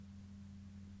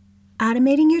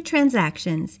Automating your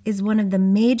transactions is one of the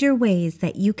major ways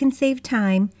that you can save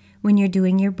time when you're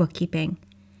doing your bookkeeping.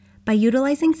 By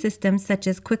utilizing systems such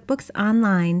as QuickBooks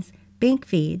Online's bank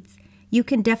feeds, you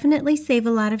can definitely save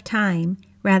a lot of time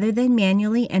rather than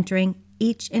manually entering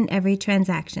each and every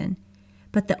transaction.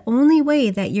 But the only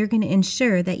way that you're going to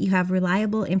ensure that you have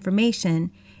reliable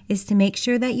information is to make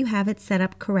sure that you have it set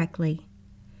up correctly.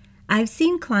 I've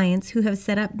seen clients who have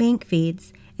set up bank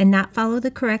feeds and not follow the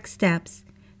correct steps,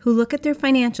 who look at their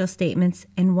financial statements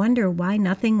and wonder why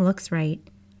nothing looks right.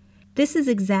 This is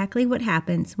exactly what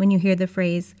happens when you hear the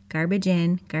phrase garbage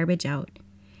in, garbage out.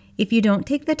 If you don't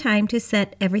take the time to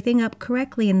set everything up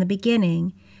correctly in the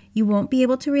beginning, you won't be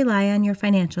able to rely on your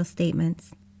financial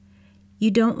statements.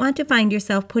 You don't want to find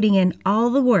yourself putting in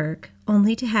all the work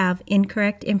only to have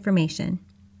incorrect information.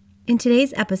 In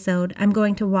today's episode, I'm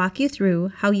going to walk you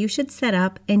through how you should set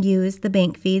up and use the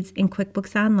bank feeds in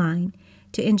QuickBooks Online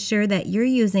to ensure that you're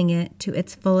using it to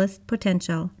its fullest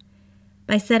potential.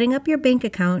 By setting up your bank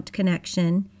account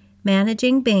connection,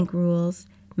 managing bank rules,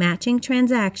 matching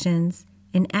transactions,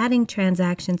 and adding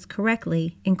transactions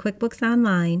correctly in QuickBooks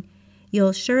Online,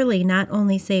 you'll surely not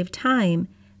only save time,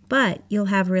 but you'll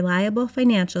have reliable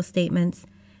financial statements,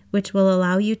 which will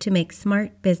allow you to make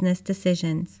smart business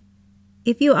decisions.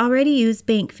 If you already use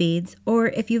bank feeds, or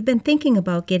if you've been thinking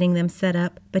about getting them set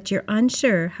up but you're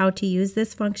unsure how to use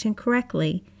this function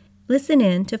correctly, listen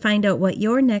in to find out what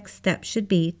your next step should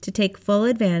be to take full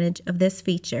advantage of this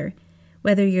feature.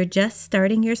 Whether you're just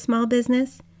starting your small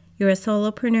business, you're a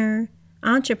solopreneur,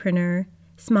 entrepreneur,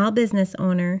 small business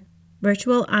owner,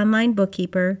 virtual online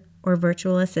bookkeeper, or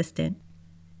virtual assistant.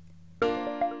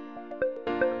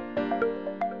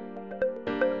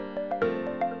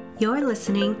 You're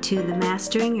listening to the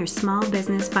Mastering Your Small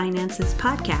Business Finances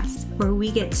podcast, where we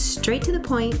get straight to the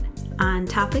point on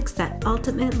topics that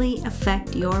ultimately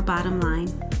affect your bottom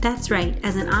line. That's right,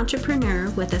 as an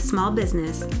entrepreneur with a small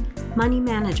business, money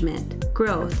management,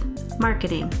 growth,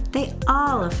 marketing, they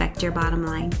all affect your bottom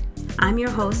line. I'm your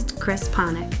host, Chris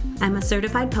Ponick. I'm a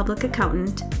certified public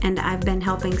accountant, and I've been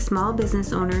helping small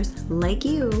business owners like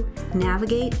you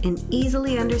navigate and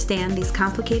easily understand these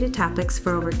complicated topics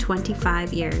for over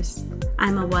 25 years.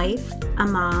 I'm a wife, a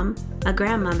mom, a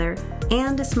grandmother,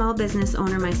 and a small business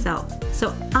owner myself,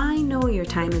 so I know your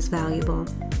time is valuable.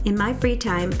 In my free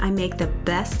time, I make the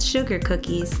best sugar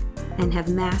cookies and have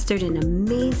mastered an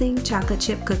amazing chocolate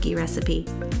chip cookie recipe.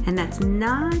 And that's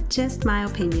not just my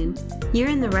opinion. You're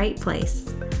in the right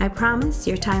place. I promise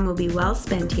your time will be well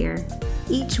spent here.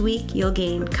 Each week you'll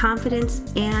gain confidence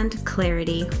and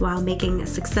clarity while making a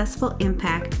successful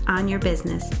impact on your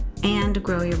business and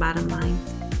grow your bottom line.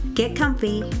 Get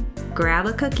comfy, grab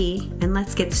a cookie, and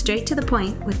let's get straight to the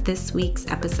point with this week's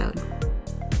episode.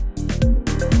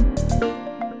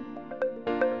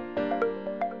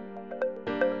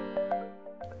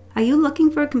 Are you looking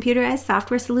for a computerized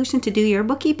software solution to do your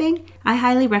bookkeeping? I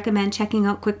highly recommend checking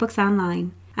out QuickBooks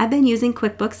Online. I've been using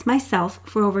QuickBooks myself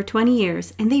for over 20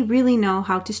 years, and they really know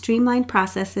how to streamline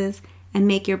processes and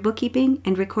make your bookkeeping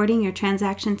and recording your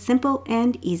transactions simple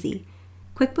and easy.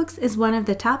 QuickBooks is one of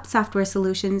the top software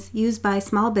solutions used by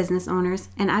small business owners,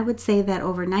 and I would say that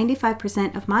over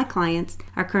 95% of my clients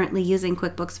are currently using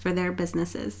QuickBooks for their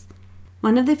businesses.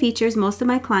 One of the features most of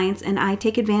my clients and I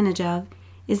take advantage of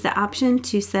is the option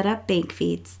to set up bank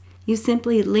feeds. You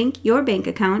simply link your bank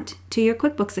account to your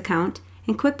QuickBooks account,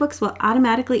 and QuickBooks will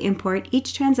automatically import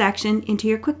each transaction into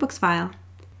your QuickBooks file.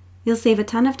 You'll save a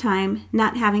ton of time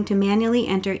not having to manually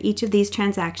enter each of these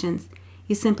transactions.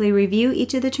 You simply review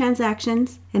each of the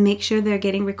transactions and make sure they're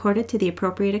getting recorded to the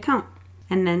appropriate account,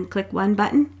 and then click one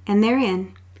button and they're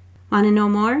in. Want to know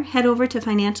more? Head over to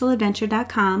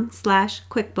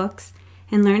financialadventure.com/QuickBooks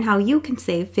and learn how you can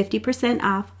save 50%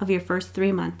 off of your first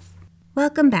 3 months.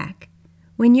 Welcome back.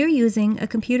 When you're using a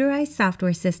computerized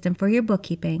software system for your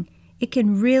bookkeeping, it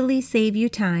can really save you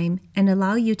time and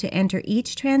allow you to enter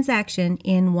each transaction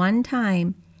in one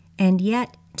time and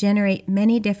yet generate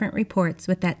many different reports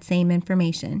with that same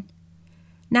information.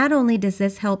 Not only does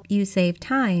this help you save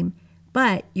time,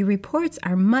 but your reports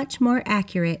are much more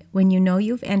accurate when you know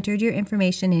you've entered your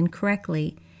information in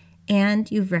correctly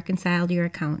and you've reconciled your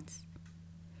accounts.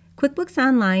 QuickBooks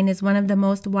Online is one of the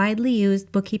most widely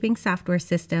used bookkeeping software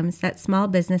systems that small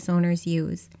business owners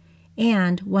use,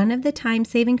 and one of the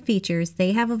time-saving features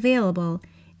they have available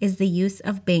is the use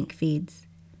of bank feeds.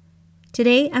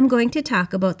 Today, I'm going to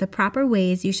talk about the proper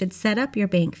ways you should set up your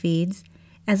bank feeds,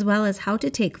 as well as how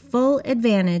to take full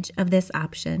advantage of this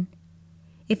option.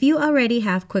 If you already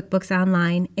have QuickBooks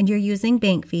Online and you're using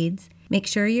bank feeds, make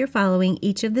sure you're following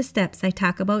each of the steps I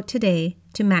talk about today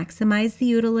to maximize the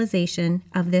utilization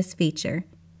of this feature.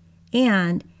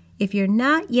 And If you're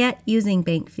not yet using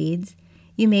bank feeds,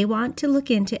 you may want to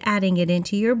look into adding it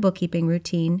into your bookkeeping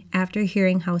routine after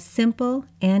hearing how simple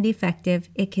and effective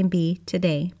it can be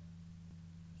today.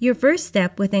 Your first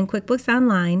step within QuickBooks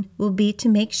Online will be to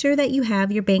make sure that you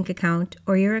have your bank account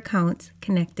or your accounts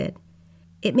connected.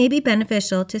 It may be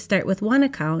beneficial to start with one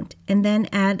account and then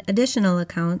add additional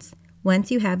accounts once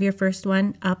you have your first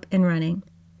one up and running.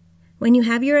 When you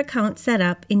have your account set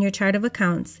up in your chart of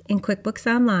accounts in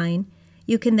QuickBooks Online,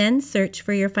 you can then search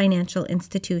for your financial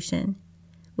institution.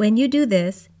 When you do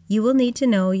this, you will need to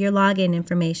know your login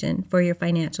information for your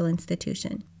financial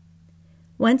institution.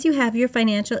 Once you have your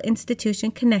financial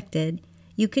institution connected,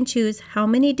 you can choose how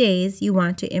many days you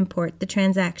want to import the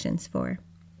transactions for.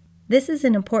 This is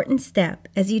an important step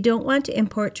as you don't want to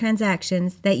import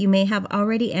transactions that you may have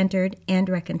already entered and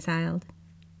reconciled.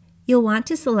 You'll want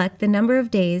to select the number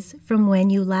of days from when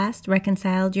you last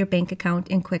reconciled your bank account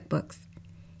in QuickBooks.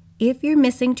 If you're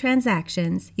missing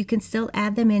transactions, you can still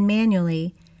add them in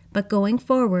manually, but going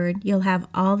forward, you'll have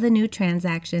all the new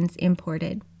transactions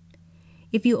imported.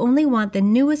 If you only want the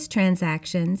newest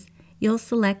transactions, you'll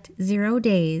select 0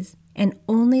 days and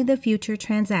only the future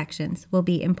transactions will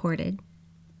be imported.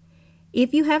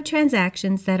 If you have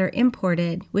transactions that are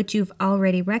imported which you've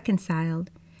already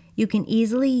reconciled, you can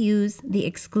easily use the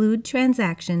Exclude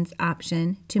Transactions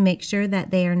option to make sure that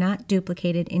they are not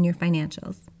duplicated in your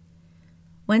financials.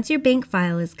 Once your bank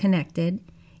file is connected,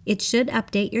 it should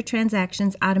update your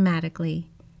transactions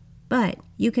automatically, but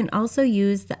you can also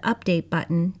use the Update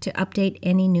button to update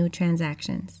any new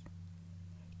transactions.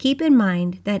 Keep in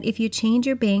mind that if you change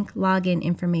your bank login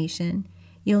information,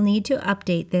 you'll need to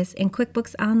update this in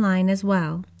QuickBooks Online as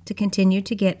well to continue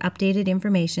to get updated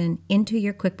information into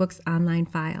your QuickBooks Online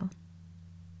file.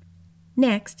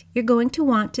 Next, you're going to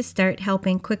want to start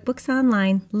helping QuickBooks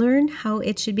Online learn how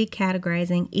it should be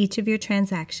categorizing each of your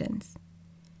transactions.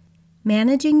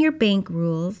 Managing your bank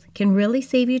rules can really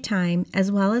save you time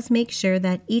as well as make sure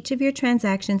that each of your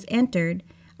transactions entered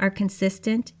are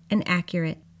consistent and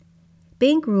accurate.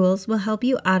 Bank rules will help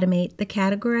you automate the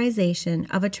categorization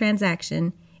of a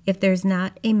transaction if there's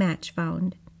not a match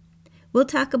found. We'll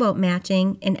talk about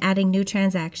matching and adding new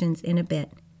transactions in a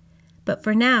bit. But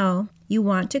for now, you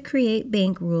want to create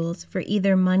bank rules for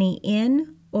either money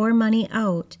in or money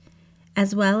out,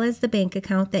 as well as the bank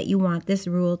account that you want this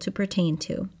rule to pertain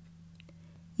to.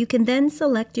 You can then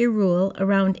select your rule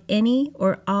around any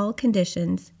or all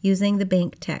conditions using the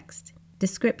bank text,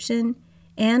 description,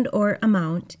 and/or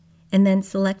amount, and then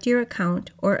select your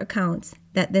account or accounts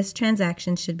that this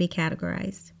transaction should be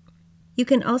categorized. You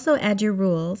can also add your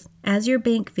rules as your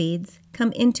bank feeds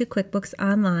come into QuickBooks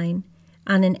Online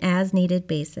on an as-needed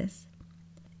basis.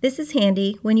 This is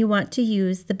handy when you want to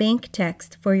use the bank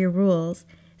text for your rules,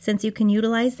 since you can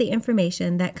utilize the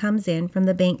information that comes in from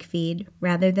the bank feed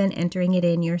rather than entering it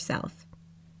in yourself.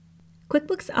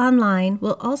 QuickBooks Online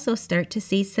will also start to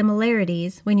see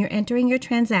similarities when you're entering your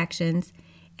transactions,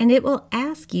 and it will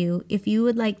ask you if you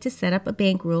would like to set up a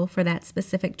bank rule for that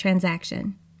specific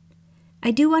transaction. I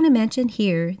do want to mention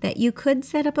here that you could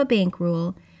set up a bank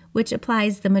rule which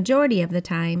applies the majority of the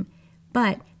time,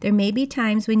 but there may be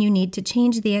times when you need to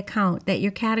change the account that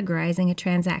you're categorizing a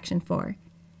transaction for.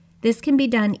 This can be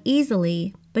done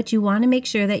easily, but you want to make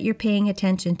sure that you're paying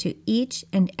attention to each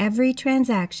and every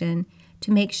transaction to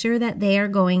make sure that they are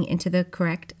going into the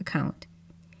correct account.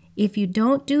 If you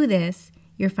don't do this,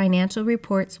 your financial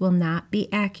reports will not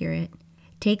be accurate.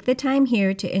 Take the time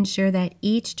here to ensure that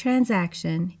each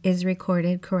transaction is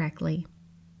recorded correctly.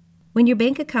 When your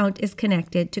bank account is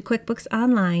connected to QuickBooks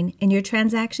Online and your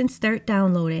transactions start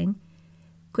downloading,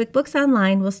 QuickBooks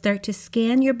Online will start to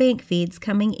scan your bank feeds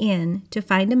coming in to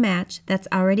find a match that's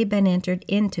already been entered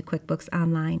into QuickBooks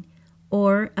Online,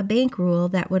 or a bank rule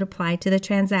that would apply to the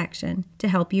transaction to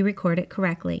help you record it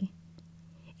correctly.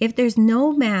 If there's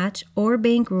no match or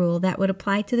bank rule that would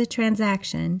apply to the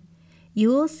transaction, you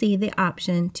will see the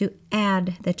option to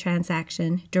add the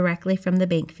transaction directly from the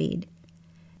bank feed.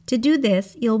 To do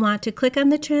this, you'll want to click on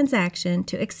the transaction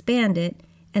to expand it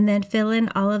and then fill in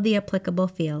all of the applicable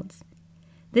fields.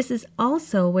 This is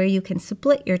also where you can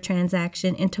split your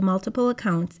transaction into multiple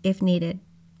accounts if needed.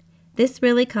 This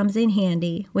really comes in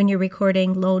handy when you're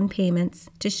recording loan payments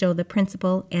to show the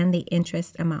principal and the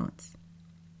interest amounts.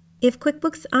 If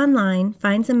QuickBooks Online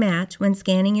finds a match when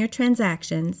scanning your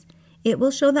transactions, it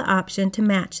will show the option to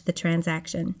match the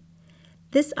transaction.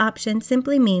 This option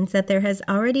simply means that there has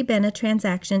already been a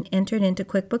transaction entered into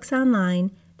QuickBooks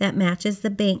Online that matches the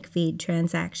bank feed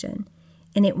transaction,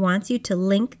 and it wants you to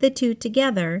link the two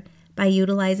together by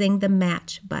utilizing the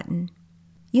Match button.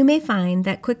 You may find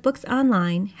that QuickBooks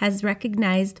Online has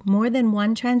recognized more than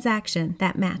one transaction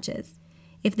that matches.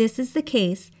 If this is the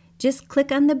case, just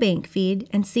click on the bank feed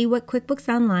and see what QuickBooks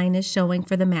Online is showing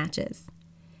for the matches.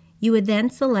 You would then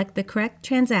select the correct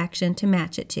transaction to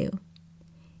match it to.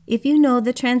 If you know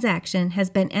the transaction has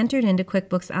been entered into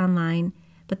QuickBooks Online,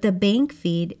 but the bank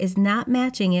feed is not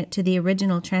matching it to the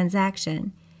original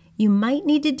transaction, you might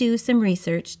need to do some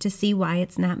research to see why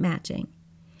it's not matching.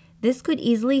 This could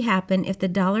easily happen if the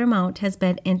dollar amount has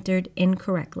been entered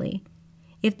incorrectly.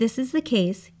 If this is the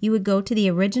case, you would go to the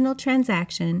original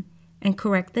transaction and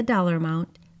correct the dollar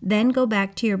amount, then go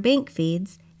back to your bank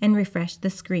feeds and refresh the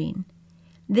screen.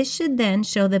 This should then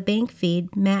show the bank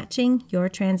feed matching your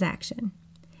transaction.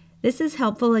 This is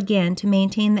helpful again to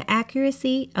maintain the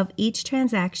accuracy of each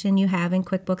transaction you have in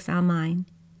QuickBooks Online.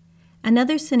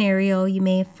 Another scenario you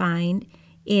may find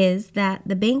is that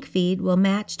the bank feed will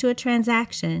match to a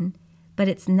transaction, but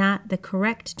it's not the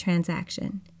correct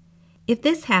transaction. If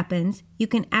this happens, you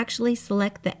can actually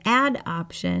select the Add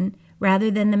option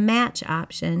rather than the Match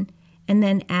option and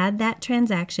then add that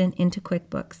transaction into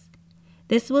QuickBooks.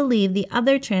 This will leave the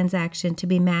other transaction to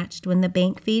be matched when the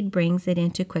bank feed brings it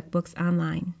into QuickBooks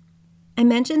Online. I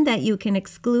mentioned that you can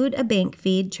exclude a bank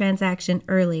feed transaction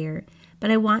earlier,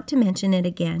 but I want to mention it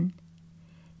again.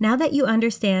 Now that you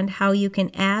understand how you can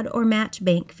add or match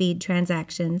bank feed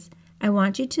transactions, I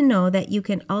want you to know that you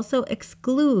can also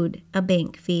exclude a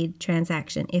bank feed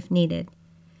transaction if needed.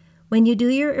 When you do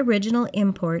your original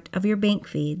import of your bank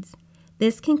feeds,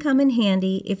 this can come in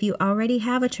handy if you already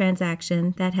have a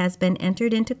transaction that has been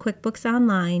entered into QuickBooks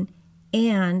Online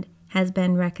and has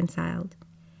been reconciled.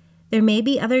 There may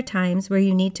be other times where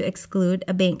you need to exclude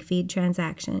a bank feed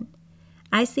transaction.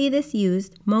 I see this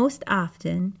used most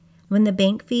often when the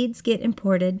bank feeds get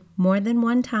imported more than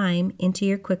one time into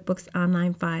your QuickBooks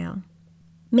Online file.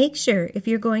 Make sure if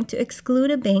you're going to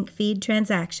exclude a bank feed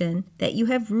transaction that you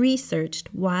have researched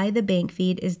why the bank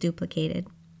feed is duplicated.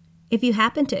 If you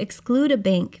happen to exclude a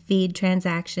bank feed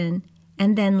transaction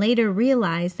and then later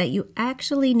realize that you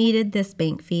actually needed this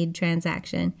bank feed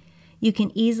transaction, you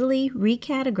can easily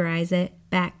recategorize it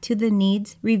back to the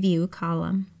Needs Review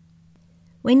column.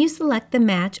 When you select the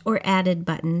Match or Added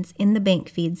buttons in the Bank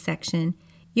Feeds section,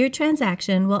 your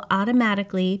transaction will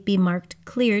automatically be marked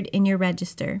Cleared in your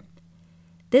register.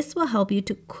 This will help you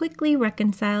to quickly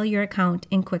reconcile your account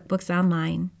in QuickBooks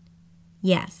Online.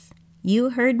 Yes,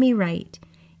 you heard me right.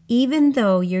 Even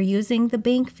though you're using the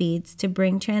bank feeds to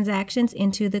bring transactions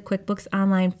into the QuickBooks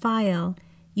Online file,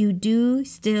 you do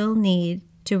still need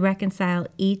to reconcile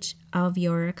each of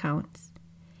your accounts.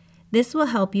 This will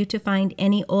help you to find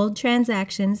any old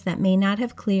transactions that may not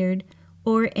have cleared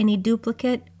or any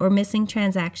duplicate or missing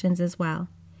transactions as well.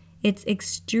 It's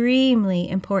extremely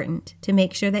important to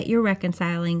make sure that you're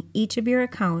reconciling each of your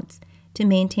accounts to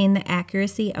maintain the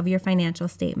accuracy of your financial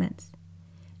statements.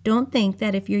 Don't think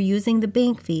that if you're using the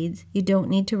bank feeds, you don't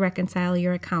need to reconcile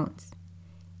your accounts.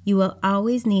 You will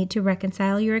always need to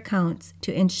reconcile your accounts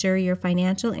to ensure your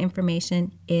financial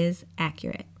information is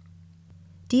accurate.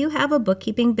 Do you have a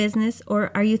bookkeeping business or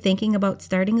are you thinking about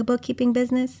starting a bookkeeping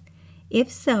business?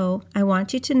 If so, I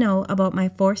want you to know about my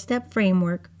 4-step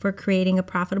framework for creating a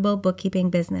profitable bookkeeping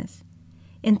business.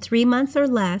 In 3 months or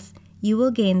less, you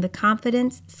will gain the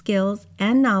confidence, skills,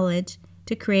 and knowledge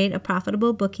to create a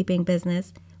profitable bookkeeping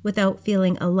business without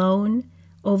feeling alone,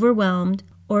 overwhelmed,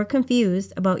 or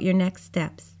confused about your next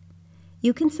steps.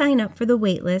 You can sign up for the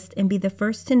waitlist and be the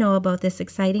first to know about this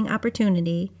exciting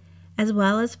opportunity, as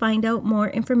well as find out more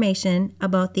information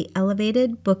about the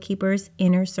Elevated Bookkeepers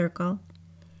Inner Circle.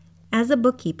 As a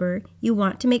bookkeeper, you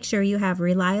want to make sure you have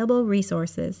reliable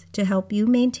resources to help you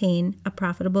maintain a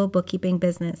profitable bookkeeping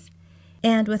business.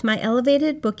 And with my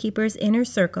Elevated Bookkeepers Inner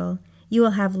Circle, you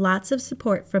will have lots of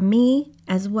support from me,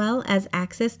 as well as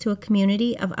access to a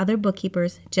community of other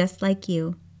bookkeepers just like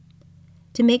you.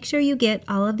 To make sure you get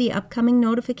all of the upcoming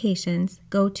notifications,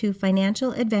 go to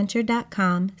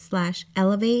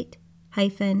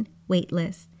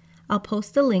financialadventure.com/elevate-waitlist. I'll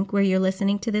post a link where you're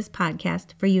listening to this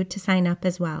podcast for you to sign up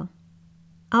as well.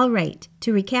 All right,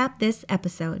 to recap this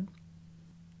episode.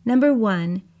 Number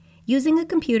 1, using a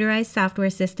computerized software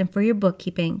system for your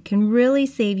bookkeeping can really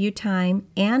save you time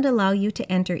and allow you to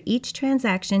enter each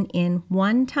transaction in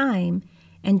one time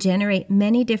and generate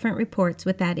many different reports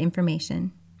with that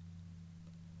information.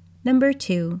 Number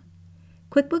 2,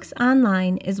 QuickBooks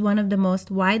Online is one of the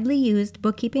most widely used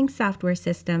bookkeeping software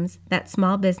systems that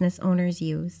small business owners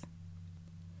use.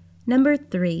 Number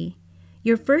 3,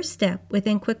 your first step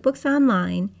within QuickBooks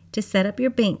Online to set up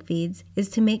your bank feeds is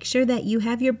to make sure that you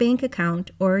have your bank account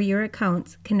or your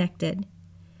accounts connected.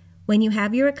 When you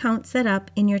have your account set up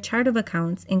in your chart of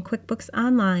accounts in QuickBooks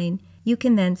Online, you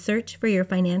can then search for your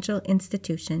financial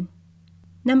institution.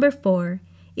 Number 4,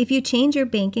 If you change your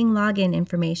banking login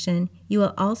information, you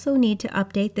will also need to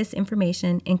update this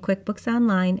information in QuickBooks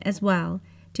Online as well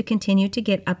to continue to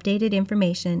get updated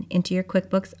information into your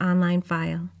QuickBooks Online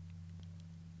file.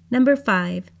 Number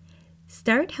 5,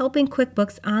 start helping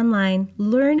QuickBooks Online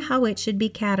learn how it should be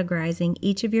categorizing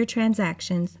each of your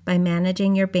transactions by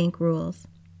managing your bank rules.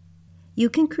 You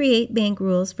can create bank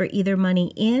rules for either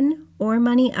money in or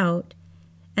money out,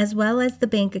 as well as the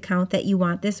bank account that you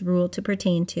want this rule to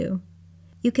pertain to.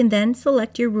 You can then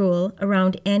select your rule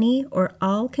around any or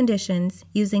all conditions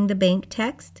using the bank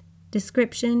text,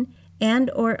 description,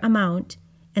 and/or amount,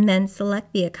 and then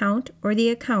select the account or the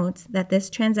accounts that this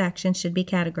transaction should be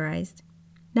categorized.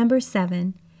 Number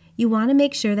 7, you want to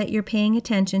make sure that you're paying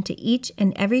attention to each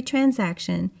and every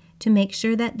transaction to make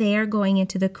sure that they are going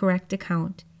into the correct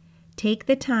account. Take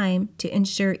the time to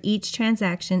ensure each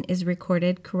transaction is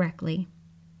recorded correctly.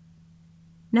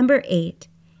 Number 8,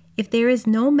 if there is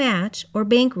no match or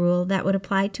bank rule that would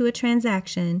apply to a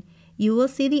transaction, you will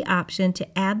see the option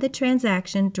to add the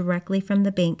transaction directly from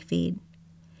the bank feed.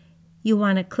 You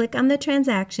want to click on the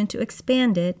transaction to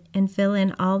expand it and fill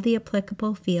in all the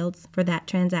applicable fields for that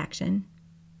transaction.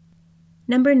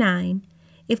 Number 9,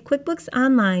 if QuickBooks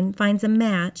Online finds a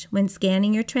match when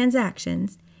scanning your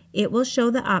transactions, it will show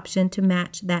the option to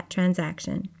match that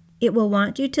transaction. It will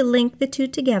want you to link the two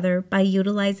together by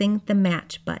utilizing the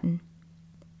Match button.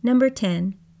 Number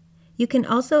 10, you can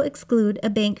also exclude a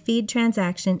bank feed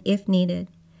transaction if needed.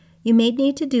 You may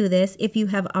need to do this if you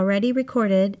have already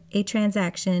recorded a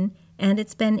transaction and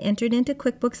it's been entered into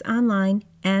QuickBooks Online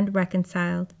and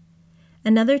reconciled.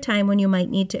 Another time when you might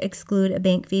need to exclude a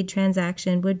bank feed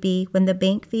transaction would be when the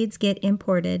bank feeds get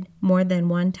imported more than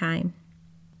one time.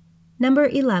 Number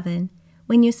 11,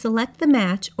 when you select the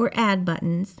Match or Add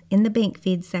buttons in the bank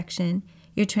feed section,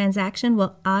 your transaction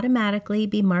will automatically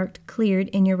be marked cleared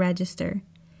in your register.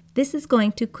 This is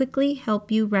going to quickly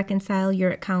help you reconcile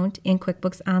your account in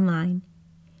QuickBooks Online.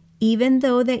 Even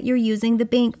though that you're using the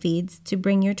bank feeds to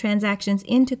bring your transactions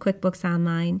into QuickBooks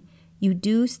Online, you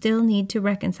do still need to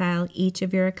reconcile each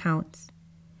of your accounts.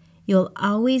 You'll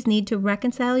always need to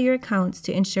reconcile your accounts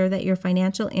to ensure that your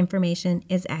financial information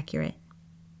is accurate.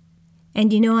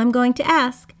 And you know I'm going to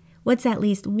ask, what's at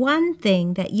least one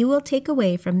thing that you will take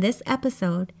away from this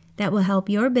episode that will help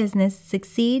your business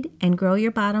succeed and grow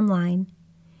your bottom line?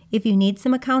 If you need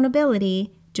some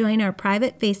accountability, join our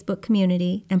private Facebook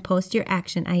community and post your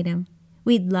action item.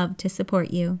 We'd love to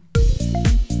support you.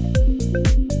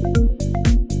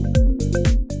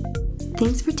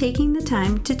 Thanks for taking the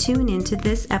time to tune into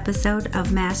this episode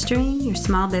of Mastering Your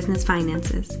Small Business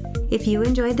Finances. If you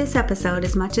enjoyed this episode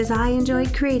as much as I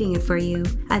enjoyed creating it for you,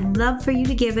 I'd love for you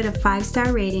to give it a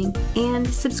 5-star rating and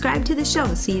subscribe to the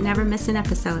show so you never miss an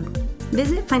episode.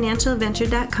 Visit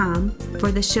financialadventure.com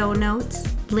for the show notes,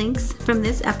 links from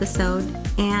this episode,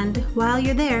 and while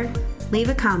you're there, leave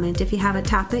a comment if you have a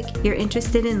topic you're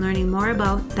interested in learning more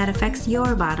about that affects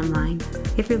your bottom line.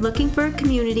 If you're looking for a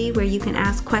community where you can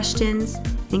ask questions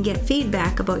and get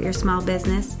feedback about your small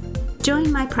business,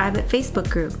 join my private Facebook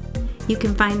group. You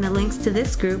can find the links to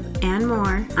this group and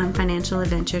more on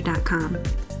financialadventure.com.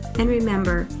 And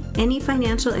remember, any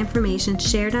financial information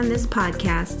shared on this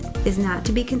podcast is not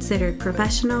to be considered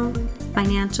professional,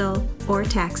 financial, or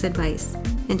tax advice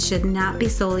and should not be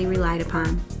solely relied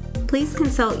upon. Please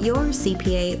consult your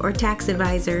CPA or tax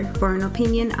advisor for an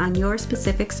opinion on your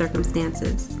specific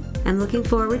circumstances. I'm looking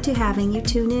forward to having you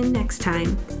tune in next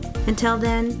time. Until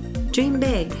then, dream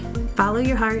big, follow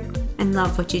your heart, and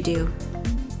love what you do.